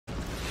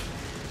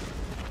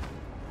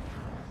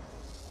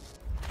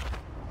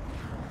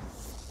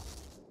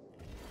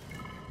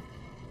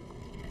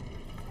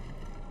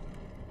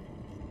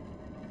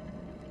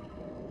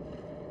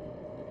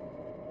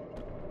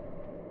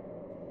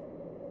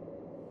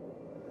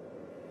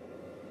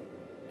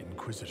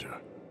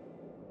Inquisitor.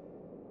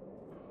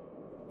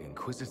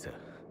 Inquisitor?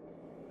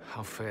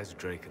 How fares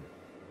Draken?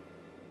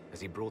 Has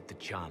he brought the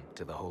chant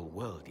to the whole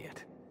world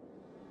yet?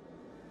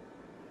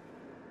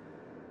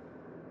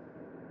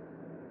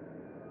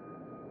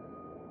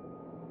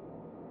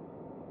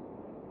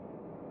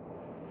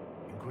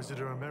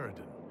 Inquisitor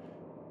Ameridan,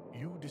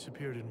 you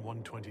disappeared in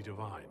 120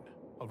 Divine,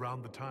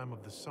 around the time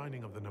of the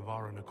signing of the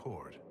Navarran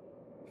Accord.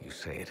 You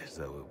say it as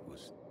though it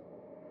was...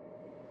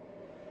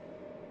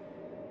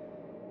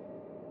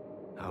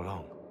 How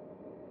long?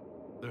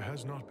 There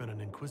has not been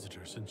an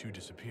Inquisitor since you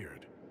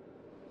disappeared.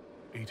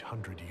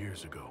 800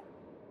 years ago.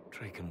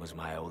 Draken was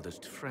my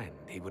oldest friend.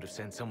 He would have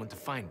sent someone to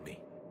find me.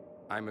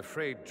 I'm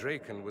afraid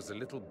Draken was a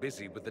little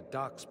busy with the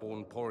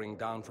Darkspawn pouring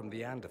down from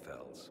the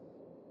Anderfels.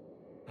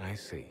 I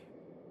see.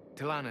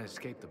 Tilana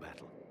escaped the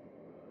battle.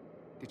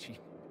 Did she...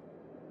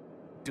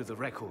 Do the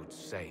records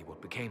say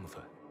what became of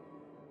her?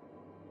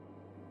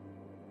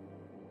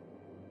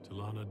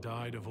 Tilana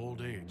died of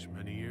old age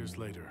many years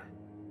later.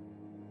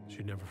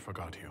 She never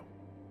forgot you.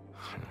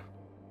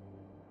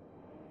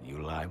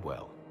 You lie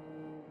well.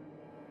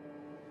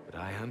 But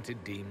I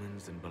hunted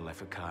demons in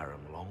Maleficarum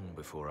long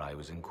before I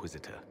was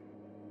Inquisitor.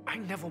 I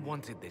never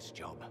wanted this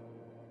job.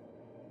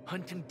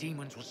 Hunting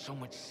demons was so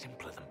much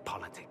simpler than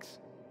politics.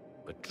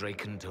 But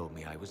Draken told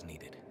me I was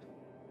needed.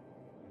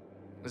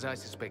 As I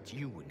suspect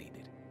you were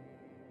needed.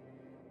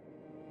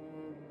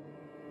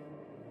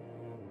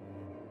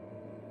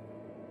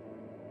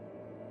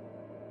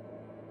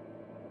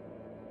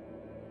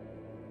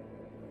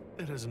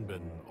 It hasn't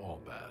been all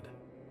bad.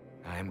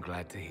 I am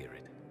glad to hear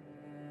it.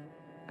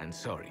 And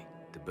sorry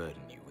to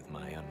burden you with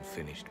my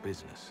unfinished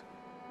business.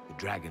 The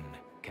dragon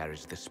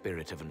carries the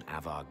spirit of an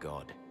Avar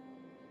god.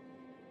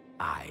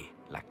 I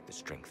lacked the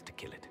strength to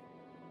kill it.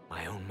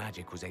 My own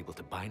magic was able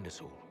to bind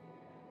us all,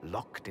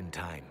 locked in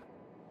time.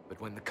 But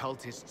when the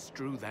cultists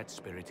drew that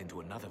spirit into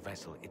another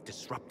vessel, it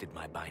disrupted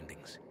my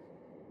bindings.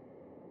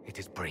 It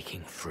is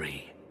breaking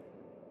free.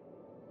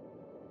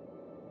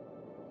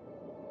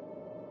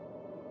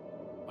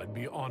 I'd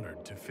be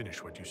honored to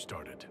finish what you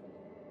started.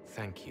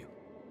 Thank you.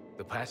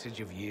 The passage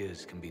of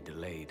years can be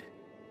delayed,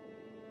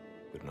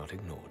 but not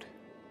ignored.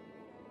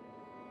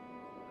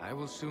 I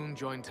will soon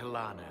join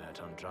Tilana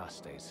at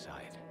Andraste's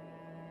side.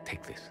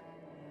 Take this.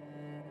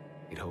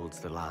 It holds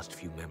the last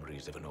few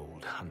memories of an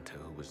old hunter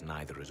who was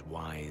neither as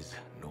wise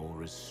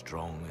nor as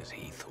strong as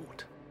he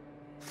thought.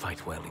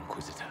 Fight well,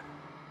 Inquisitor.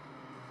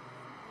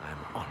 I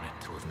am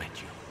honored to have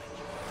met you.